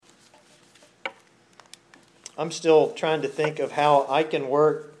I'm still trying to think of how I can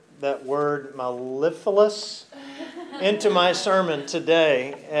work that word mellifluous into my sermon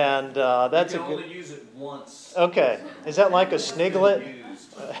today, and that's you can only use it once. Okay, is that like a sniglet?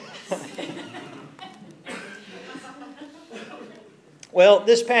 Well,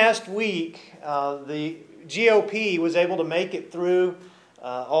 this past week, the GOP was able to make it through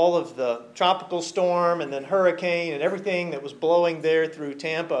all of the tropical storm and then hurricane and everything that was blowing there through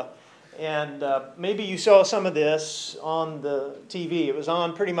Tampa. And maybe you saw some of this on the TV. It was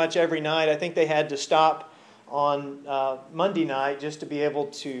on pretty much every night. I think they had to stop on Monday night just to be able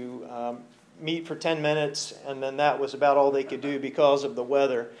to meet for 10 minutes, and then that was about all they could do because of the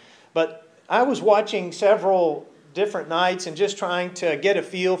weather. But I was watching several different nights and just trying to get a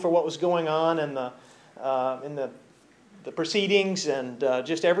feel for what was going on in the proceedings and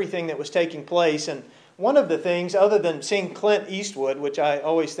just everything that was taking place. And one of the things, other than seeing Clint Eastwood, which I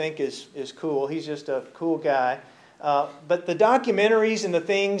always think is cool, he's just a cool guy, but the documentaries and the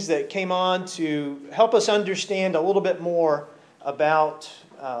things that came on to help us understand a little bit more about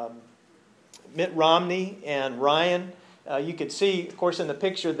Mitt Romney and Ryan. You could see, of course, in the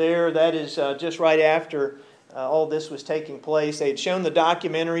picture there, that is just right after all this was taking place. They had shown the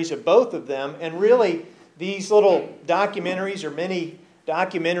documentaries of both of them, and really these little documentaries, or mini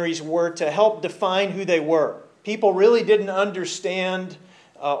documentaries, were to help define who they were. People really didn't understand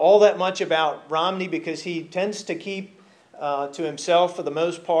all that much about Romney because he tends to keep to himself for the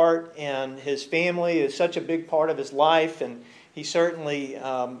most part, and his family is such a big part of his life, and he certainly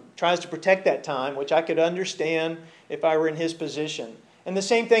tries to protect that time, which I could understand if I were in his position. And the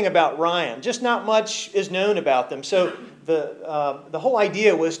same thing about Ryan. Just not much is known about them. So the whole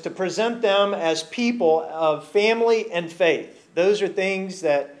idea was to present them as people of family and faith. Those are things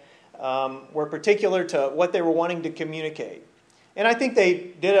that were particular to what they were wanting to communicate. And I think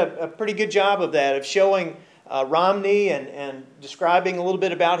they did a pretty good job of that, of showing Romney and describing a little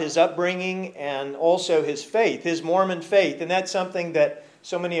bit about his upbringing and also his faith, his Mormon faith. And that's something that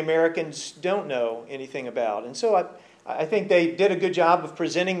so many Americans don't know anything about. And so I think they did a good job of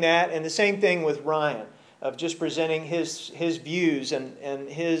presenting that. And the same thing with Ryan, of just presenting his views and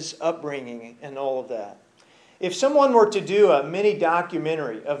his upbringing and all of that. If someone were to do a mini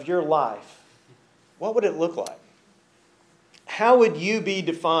documentary of your life, what would it look like? How would you be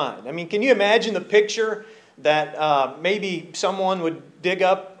defined? I mean, can you imagine the picture that maybe someone would dig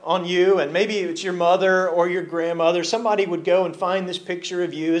up on you, and maybe it's your mother or your grandmother. Somebody would go and find this picture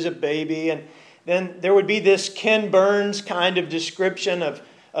of you as a baby, and then there would be this Ken Burns kind of description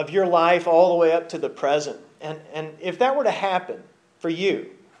of your life all the way up to the present. And if that were to happen for you,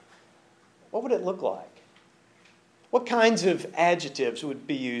 what would it look like? What kinds of adjectives would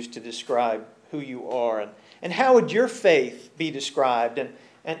be used to describe who you are? And how would your faith be described?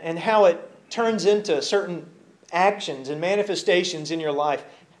 And how it turns into certain actions and manifestations in your life?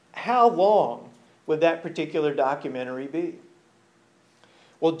 How long would that particular documentary be?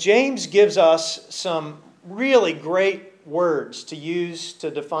 Well, James gives us some really great words to use to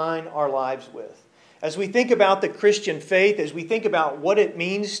define our lives with. As we think about the Christian faith, as we think about what it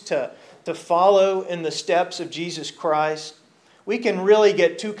means to follow in the steps of Jesus Christ, we can really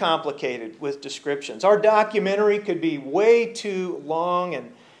get too complicated with descriptions. Our documentary could be way too long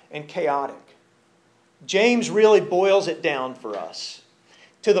and chaotic. James really boils it down for us,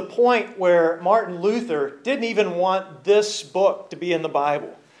 to the point where Martin Luther didn't even want this book to be in the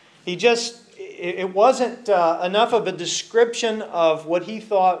Bible. It wasn't enough of a description of what he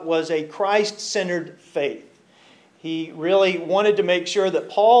thought was a Christ-centered faith. He really wanted to make sure that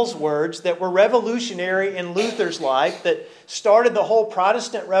Paul's words that were revolutionary in Luther's life, that started the whole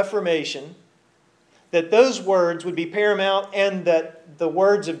Protestant Reformation, that those words would be paramount, and that the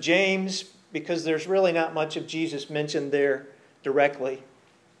words of James, because there's really not much of Jesus mentioned there directly,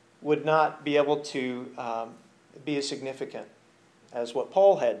 would not be able to be as significant as what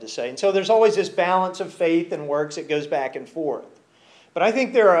Paul had to say. And so there's always this balance of faith and works that goes back and forth. But I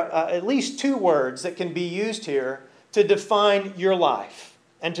think there are at least two words that can be used here to define your life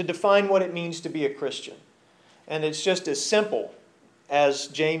and to define what it means to be a Christian. And it's just as simple as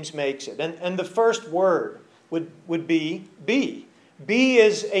James makes it. And the first word would be be. Be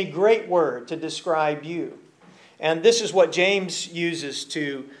is a great word to describe you. And this is what James uses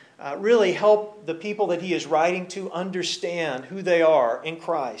to really help the people that he is writing to understand who they are in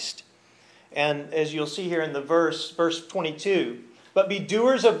Christ. And as you'll see here in the verse 22, but be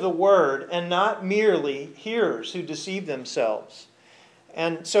doers of the word and not merely hearers who deceive themselves.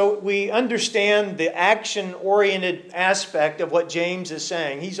 And so we understand the action-oriented aspect of what James is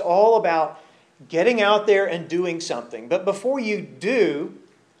saying. He's all about getting out there and doing something. But before you do,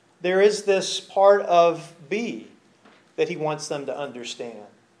 there is this part of be that he wants them to understand.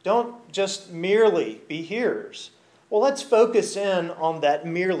 Don't just merely be hearers. Well, let's focus in on that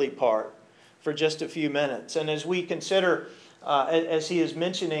merely part for just a few minutes. And as we consider, as he is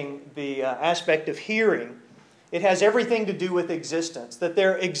mentioning the aspect of hearing, it has everything to do with existence. That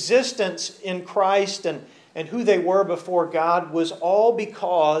their existence in Christ and who they were before God was all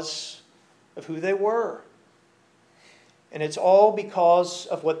because of who they were. And it's all because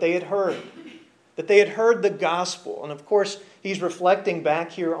of what they had heard. That they had heard the gospel. And of course, he's reflecting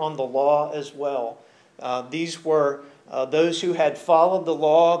back here on the law as well. These were those who had followed the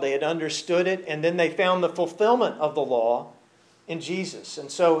law, they had understood it, and then they found the fulfillment of the law in Jesus.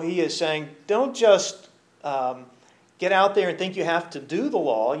 And so he is saying, don't just get out there and think you have to do the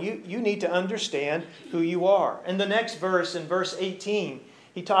law. You need to understand who you are. And the next verse, in verse 18,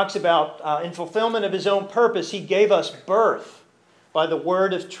 he talks about in fulfillment of his own purpose, he gave us birth by the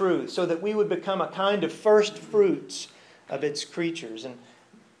word of truth, so that we would become a kind of first fruits of its creatures. And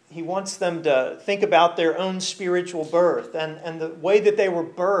he wants them to think about their own spiritual birth and the way that they were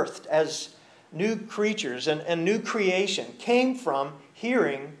birthed as new creatures and new creation came from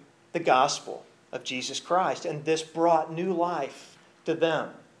hearing the gospel of Jesus Christ. And this brought new life to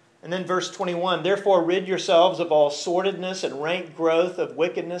them. And then verse 21, therefore rid yourselves of all sordidness and rank growth of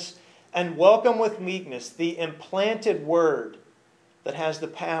wickedness, and welcome with meekness the implanted word that has the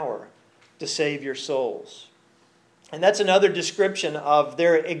power to save your souls. And that's another description of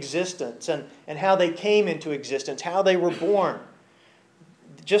their existence and how they came into existence, how they were born.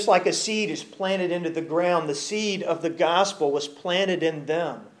 Just like a seed is planted into the ground, the seed of the gospel was planted in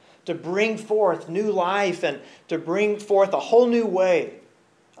them to bring forth new life and to bring forth a whole new way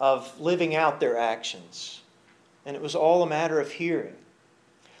of living out their actions. And it was all a matter of hearing.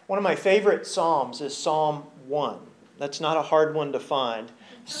 One of my favorite Psalms is Psalm 1. That's not a hard one to find.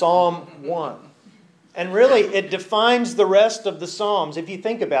 Psalm 1. And really, it defines the rest of the Psalms. If you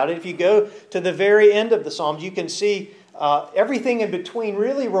think about it, if you go to the very end of the Psalms, you can see everything in between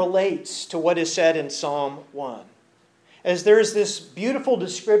really relates to what is said in Psalm 1. As there's this beautiful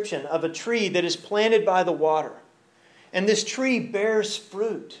description of a tree that is planted by the water. And this tree bears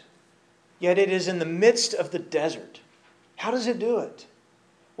fruit, yet it is in the midst of the desert. How does it do it?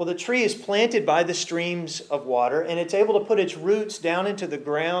 Well, the tree is planted by the streams of water, and it's able to put its roots down into the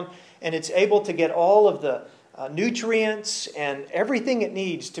ground, and it's able to get all of the nutrients and everything it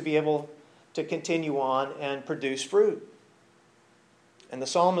needs to be able to continue on and produce fruit. And the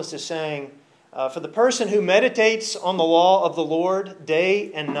psalmist is saying, for the person who meditates on the law of the Lord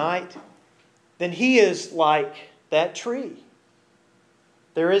day and night, then he is like that tree.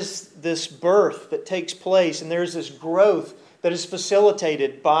 There is this birth that takes place, and there's this growth that is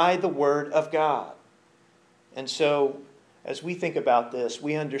facilitated by the Word of God. And so, as we think about this,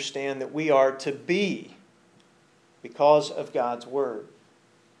 we understand that we are to be because of God's Word.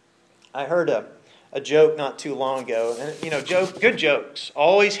 I heard a joke not too long ago, and good jokes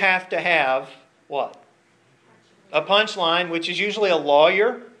always have to have what? A punchline, which is usually a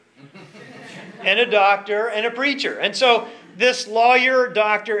lawyer and a doctor and a preacher. And so this lawyer,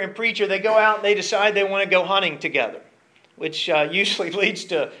 doctor, and preacher, they go out and they decide they want to go hunting together, which usually leads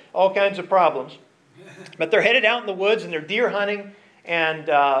to all kinds of problems. But they're headed out in the woods and they're deer hunting, and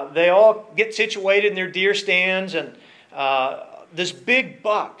they all get situated in their deer stands, and this big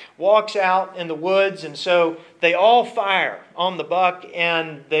buck walks out in the woods, and so they all fire on the buck,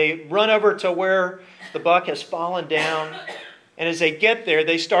 and they run over to where the buck has fallen down. And as they get there,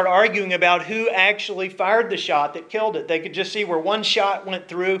 they start arguing about who actually fired the shot that killed it. They could just see where one shot went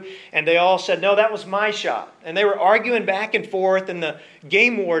through, and they all said, no, that was my shot. And they were arguing back and forth, and the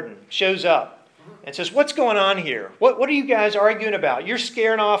game warden shows up and says, what's going on here? What are you guys arguing about? You're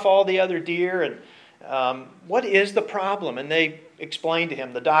scaring off all the other deer, and what is the problem? And they explained to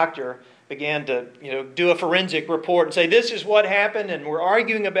him. The doctor began to do a forensic report and say, this is what happened, and we're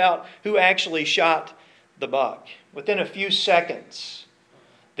arguing about who actually shot the buck. Within a few seconds,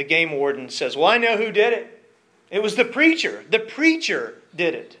 the game warden says, well, I know who did it. It was the preacher. The preacher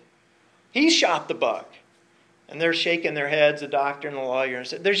did it. He shot the buck. And they're shaking their heads, the doctor and the lawyer, and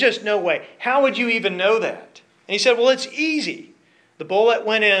said, there's just no way. How would you even know that? And he said, well, it's easy. The bullet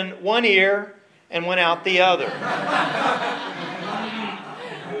went in one ear and went out the other.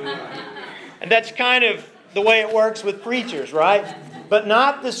 And that's kind of the way it works with preachers, right? But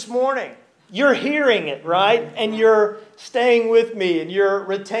not this morning. You're hearing it, right? And you're staying with me, and you're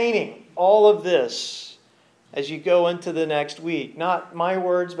retaining all of this as you go into the next week. Not my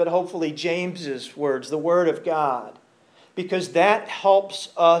words, but hopefully James's words, the Word of God. Because that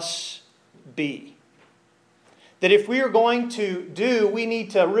helps us be. That if we are going to do, we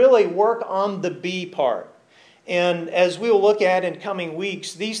need to really work on the be part. And as we will look at in coming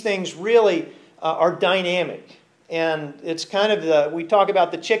weeks, these things really are dynamic. And it's kind of we talk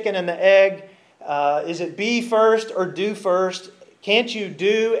about the chicken and the egg. Is it be first or do first? Can't you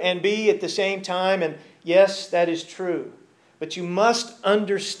do and be at the same time? And yes, that is true. But you must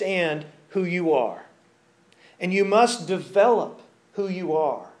understand who you are. And you must develop who you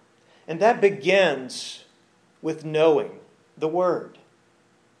are. And that begins with knowing the Word.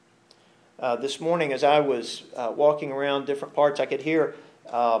 This morning as I was walking around different parts, I could hear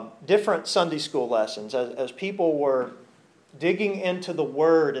different Sunday school lessons as people were digging into the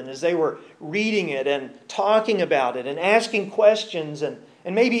Word and as they were reading it and talking about it and asking questions and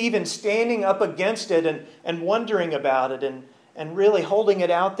maybe even standing up against it and wondering about it and really holding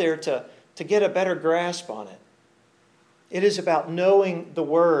it out there to get a better grasp on it. It is about knowing the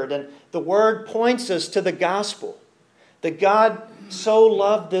Word, and the Word points us to the gospel. That God so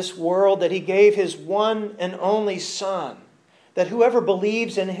loved this world that He gave His one and only Son, that whoever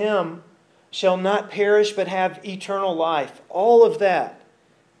believes in Him shall not perish but have eternal life. All of that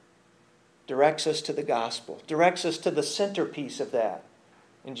directs us to the gospel, directs us to the centerpiece of that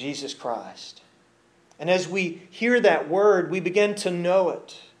in Jesus Christ. And as we hear that word, we begin to know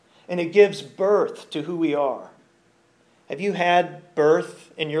it, and it gives birth to who we are. Have you had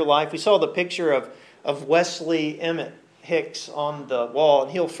birth in your life? We saw the picture of Wesley Emmett Hicks on the wall,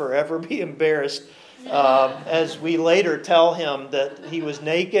 and he'll forever be embarrassed as we later tell him that he was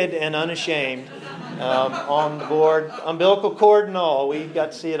naked and unashamed on the board, umbilical cord and all. We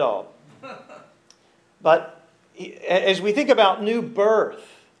got to see it all. But as we think about new birth,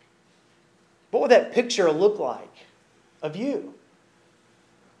 what would that picture look like of you?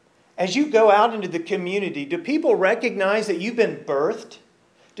 As you go out into the community, do people recognize that you've been birthed?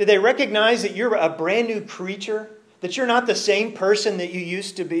 Do they recognize that you're a brand new creature? That you're not the same person that you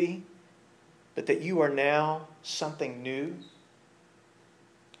used to be? But that you are now something new?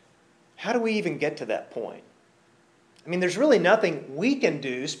 How do we even get to that point? I mean, there's really nothing we can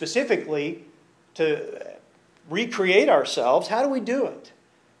do specifically to recreate ourselves. How do we do it?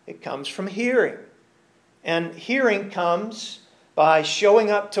 It comes from hearing. And hearing comes by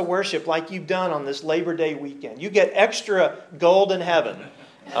showing up to worship like you've done on this Labor Day weekend. You get extra gold in heaven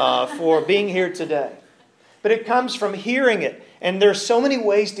for being here today. But it comes from hearing it. And there's so many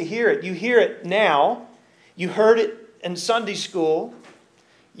ways to hear it. You hear it now. You heard it in Sunday school.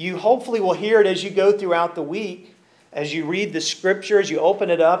 You hopefully will hear it as you go throughout the week. As you read the Scriptures, you open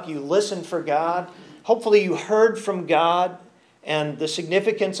it up, you listen for God. Hopefully you heard from God and the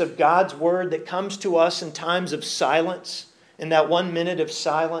significance of God's Word that comes to us in times of silence, in that 1 minute of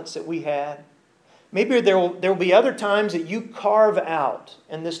silence that we had. Maybe there will be other times that you carve out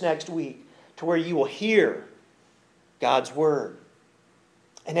in this next week to where you will hear God's Word.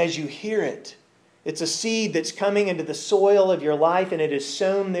 And as you hear it, it's a seed that's coming into the soil of your life, and it is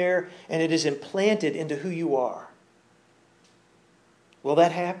sown there, and it is implanted into who you are. Will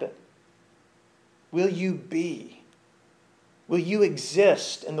that happen? Will you be? Will you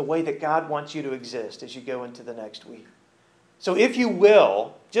exist in the way that God wants you to exist as you go into the next week? So if you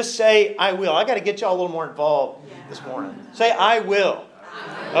will, just say, I will. I got to get y'all a little more involved this morning. Say, I will.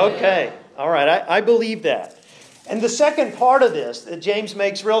 Okay. All right. I believe that. And the second part of this that James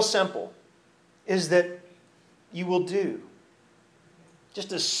makes real simple is that you will do.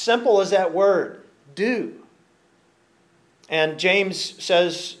 Just as simple as that word, do. And James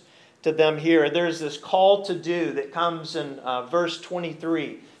says to them here, there's this call to do that comes in verse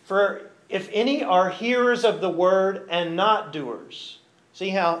 23. For if any are hearers of the word and not doers. See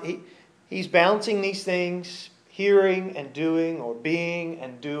how he's balancing these things, hearing and doing, or being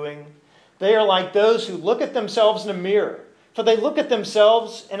and doing. They are like those who look at themselves in a mirror. For they look at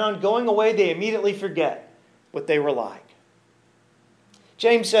themselves, and on going away they immediately forget what they were like.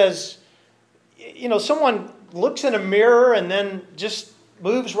 James says, someone looks in a mirror and then just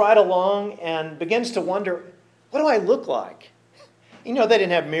moves right along and begins to wonder, what do I look like? They didn't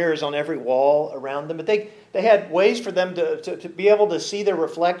have mirrors on every wall around them, but they had ways for them to be able to see their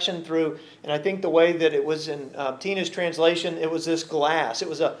reflection through, and I think the way that it was in Tina's translation, it was this glass. It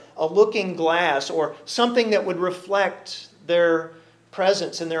was a looking glass or something that would reflect their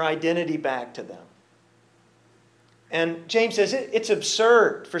presence and their identity back to them. And James says it's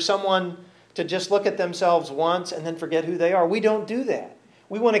absurd for someone to just look at themselves once and then forget who they are. We don't do that.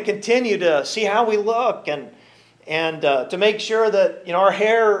 We want to continue to see how we look and to make sure that our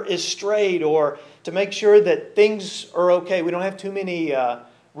hair is straight, or to make sure that things are okay. We don't have too many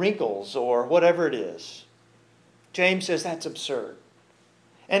wrinkles or whatever it is. James says that's absurd.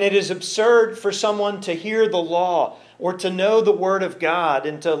 And it is absurd for someone to hear the law or to know the Word of God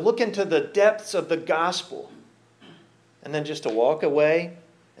and to look into the depths of the gospel and then just to walk away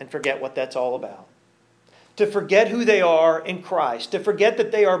and forget what that's all about. To forget who they are in Christ. To forget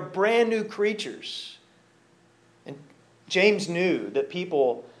that they are brand new creatures. And James knew that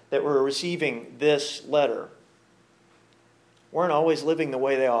people that were receiving this letter weren't always living the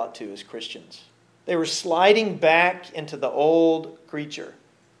way they ought to as Christians. They were sliding back into the old creature.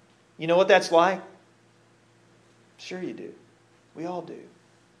 You know what that's like? Sure you do. We all do.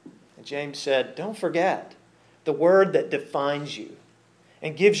 And James said, don't forget the word that defines you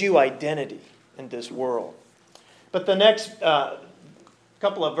and gives you identity in this world. But the next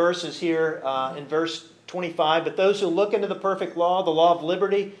couple of verses here in verse 25, but those who look into the perfect law, the law of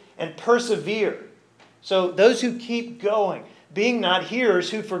liberty, and persevere. So those who keep going, being not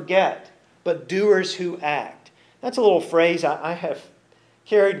hearers who forget, but doers who act. That's a little phrase I have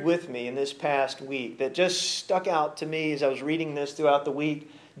carried with me in this past week that just stuck out to me as I was reading this throughout the week.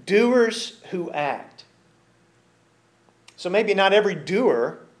 Doers who act. So maybe not every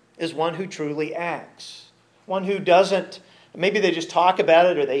doer is one who truly acts. One who doesn't, maybe they just talk about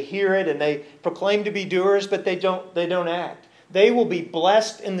it or they hear it and they proclaim to be doers, but they don't act. They will be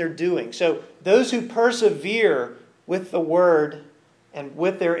blessed in their doing. So those who persevere with the Word and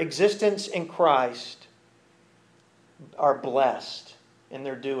with their existence in Christ are blessed in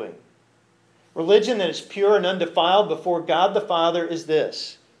their doing. Religion that is pure and undefiled before God the Father is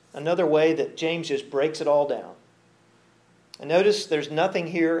this. Another way that James just breaks it all down. And notice there's nothing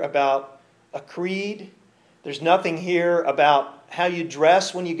here about a creed. There's nothing here about how you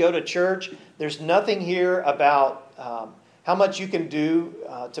dress when you go to church. There's nothing here about how much you can do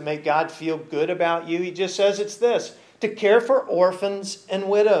to make God feel good about you. He just says it's this: to care for orphans and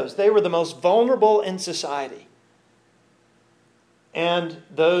widows. They were the most vulnerable in society. And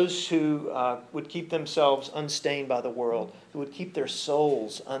those who would keep themselves unstained by the world, who would keep their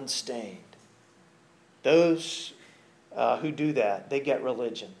souls unstained. Those who do that, they get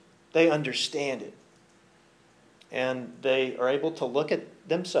religion. They understand it. And they are able to look at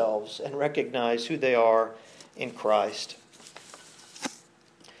themselves and recognize who they are in Christ.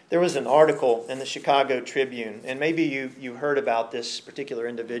 There was an article in the Chicago Tribune, and maybe you heard about this particular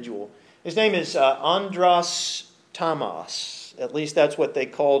individual. His name is Andras Tamas. At least that's what they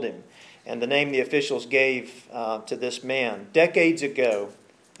called him, and the name the officials gave to this man. Decades ago,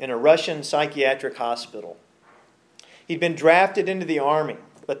 in a Russian psychiatric hospital, he'd been drafted into the army,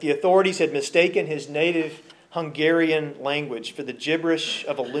 but the authorities had mistaken his native Hungarian language for the gibberish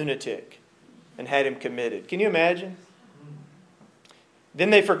of a lunatic and had him committed. Can you imagine? Then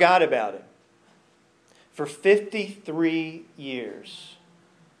they forgot about him. For 53 years,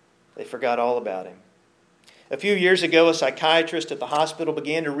 they forgot all about him. A few years ago, a psychiatrist at the hospital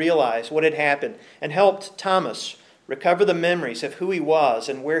began to realize what had happened and helped Thomas recover the memories of who he was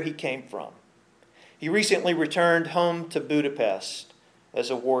and where he came from. He recently returned home to Budapest as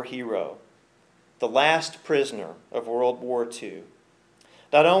a war hero, the last prisoner of World War II.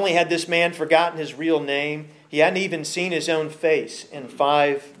 Not only had this man forgotten his real name, he hadn't even seen his own face in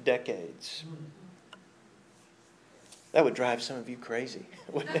 5 decades. That would drive some of you crazy,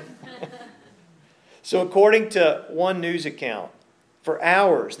 wouldn't it? So according to one news account, for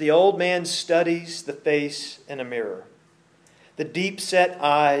hours the old man studies the face in a mirror. The deep-set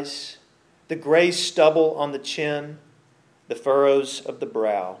eyes, the gray stubble on the chin, the furrows of the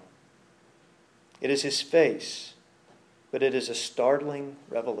brow. It is his face, but it is a startling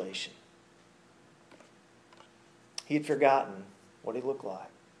revelation. He had forgotten what he looked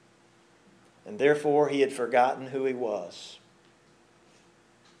like. And therefore he had forgotten who he was.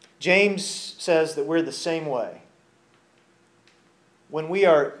 James says that we're the same way. When we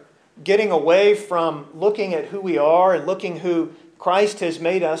are getting away from looking at who we are and looking who Christ has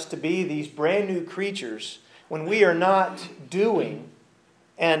made us to be, these brand new creatures, when we are not doing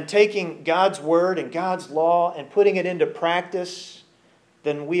and taking God's word and God's law and putting it into practice,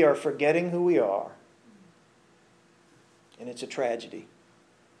 then we are forgetting who we are. And it's a tragedy.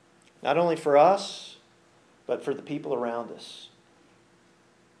 Not only for us, but for the people around us.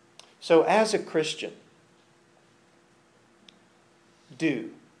 So as a Christian,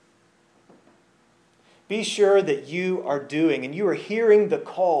 do. Be sure that you are doing and you are hearing the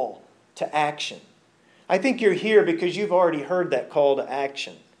call to action. I think you're here because you've already heard that call to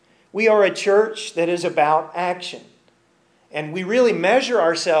action. We are a church that is about action. And we really measure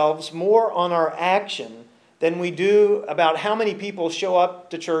ourselves more on our action than we do about how many people show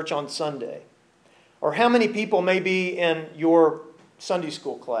up to church on Sunday. Or how many people may be in your Sunday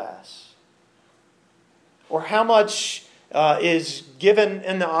school class. Or how much is given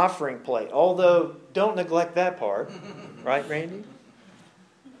in the offering plate. Although, don't neglect that part. Right, Randy?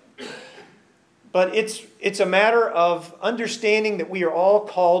 But it's a matter of understanding that we are all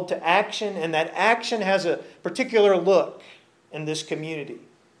called to action, and that action has a particular look in this community.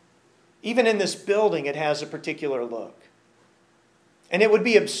 Even in this building, it has a particular look. And it would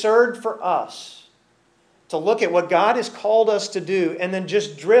be absurd for us to look at what God has called us to do and then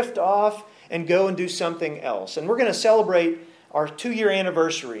just drift off and go and do something else. And we're going to celebrate our 2-year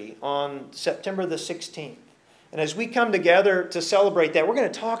anniversary on September the 16th. And as we come together to celebrate that, we're going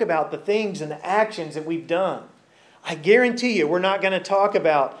to talk about the things and the actions that we've done. I guarantee you we're not going to talk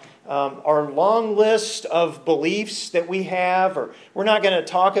about our long list of beliefs that we have, or we're not going to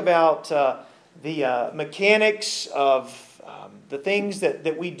talk about the mechanics of the things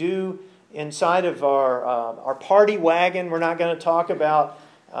that we do inside of our party wagon. We're not going to talk about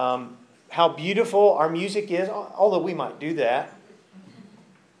how beautiful our music is, although we might do that.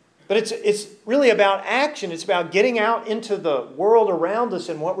 But it's really about action. It's about getting out into the world around us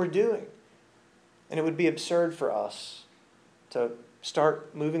and what we're doing. And it would be absurd for us to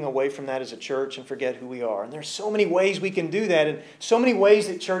start moving away from that as a church and forget who we are. And there's so many ways we can do that, and so many ways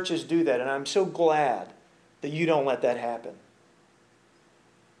that churches do that. And I'm so glad that you don't let that happen.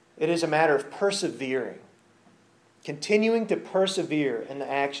 It is a matter of persevering. Continuing to persevere in the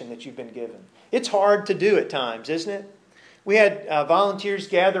action that you've been given. It's hard to do at times, isn't it? We had volunteers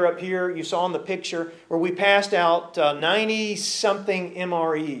gather up here, you saw in the picture, where we passed out 90-something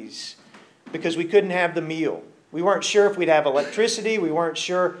MREs because we couldn't have the meal. We weren't sure if we'd have electricity, we weren't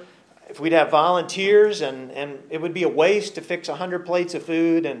sure if we'd have volunteers, and it would be a waste to fix 100 plates of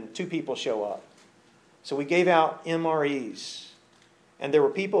food and 2 people show up. So we gave out MREs. And there were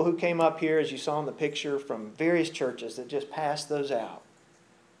people who came up here, as you saw in the picture, from various churches that just passed those out.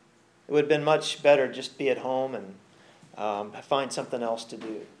 It would have been much better just to be at home and find something else to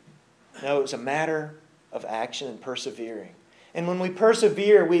do. No, it was a matter of action and persevering. And when we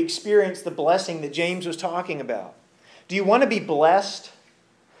persevere, we experience the blessing that James was talking about. Do you want to be blessed?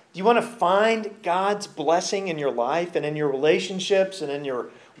 Do you want to find God's blessing in your life and in your relationships and in your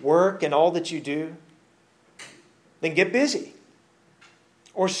work and all that you do? Then get busy.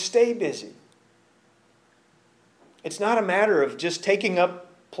 Or stay busy. It's not a matter of just taking up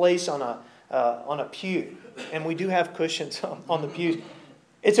place on a pew. And we do have cushions on the pews.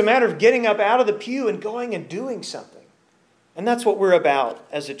 It's a matter of getting up out of the pew and going and doing something. And that's what we're about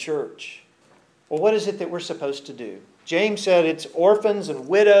as a church. Well, what is it that we're supposed to do? James said it's orphans and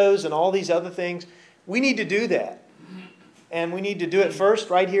widows and all these other things. We need to do that. And we need to do it first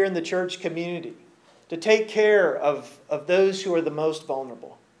right here in the church community. To take care of those who are the most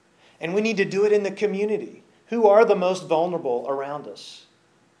vulnerable. And we need to do it in the community. Who are the most vulnerable around us?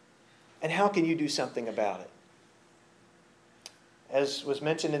 And how can you do something about it? As was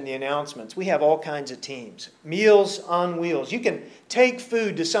mentioned in the announcements, we have all kinds of teams. Meals on Wheels. You can take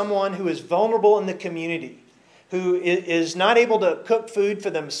food to someone who is vulnerable in the community, who is not able to cook food for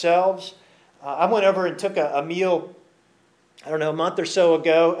themselves. I went over and took a meal, a month or so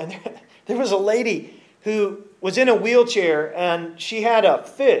ago, and there was a lady who was in a wheelchair, and she had a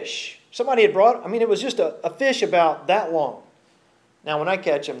fish. Somebody had brought, it was just a fish about that long. Now, when I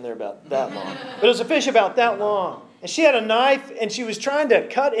catch them, they're about that long. But it was a fish about that long. And she had a knife, and she was trying to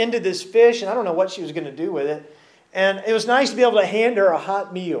cut into this fish, and I don't know what she was going to do with it. And it was nice to be able to hand her a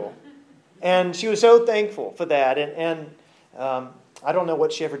hot meal. And she was so thankful for that. And I don't know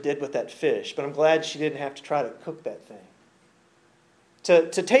what she ever did with that fish, but I'm glad she didn't have to try to cook that thing.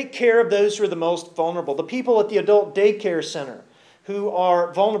 To take care of those who are the most vulnerable. The people at the adult daycare center who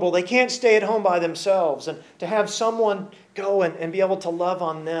are vulnerable. They can't stay at home by themselves. And to have someone go and be able to love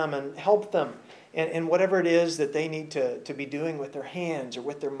on them and help them in whatever it is that they need to be doing with their hands or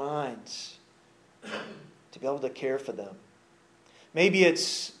with their minds. To be able to care for them. Maybe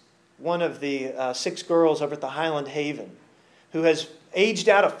it's one of the 6 girls over at the Highland Haven who has aged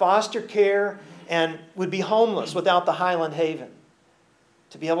out of foster care and would be homeless without the Highland Haven.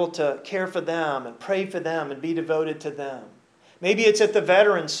 To be able to care for them and pray for them and be devoted to them. Maybe it's at the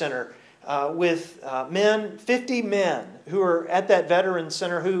Veterans Center with 50 men who are at that Veterans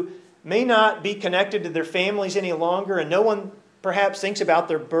Center who may not be connected to their families any longer, and no one perhaps thinks about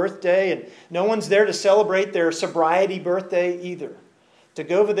their birthday, and no one's there to celebrate their sobriety birthday either. To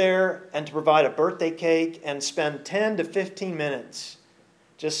go over there and to provide a birthday cake and spend 10 to 15 minutes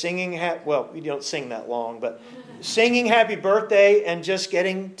just singing, we don't sing that long, but singing happy birthday and just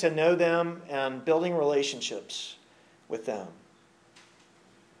getting to know them and building relationships with them.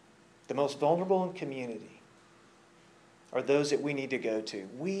 The most vulnerable in community are those that we need to go to.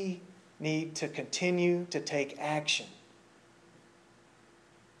 We need to continue to take action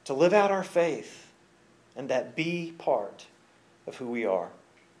to live out our faith and that be part of who we are.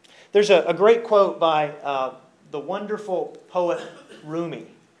 There's a great quote by the wonderful poet Rumi.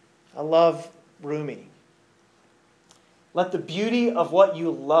 I love Rumi. Let the beauty of what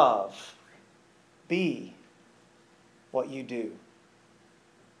you love be what you do.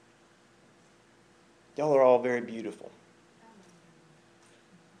 Y'all are all very beautiful.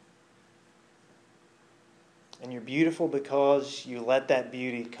 And you're beautiful because you let that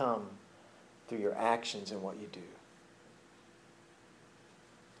beauty come through your actions and what you do.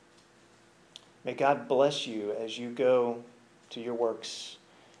 May God bless you as you go to your works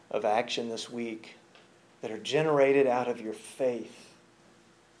of action this week that are generated out of your faith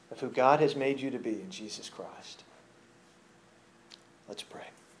of who God has made you to be in Jesus Christ. Let's pray.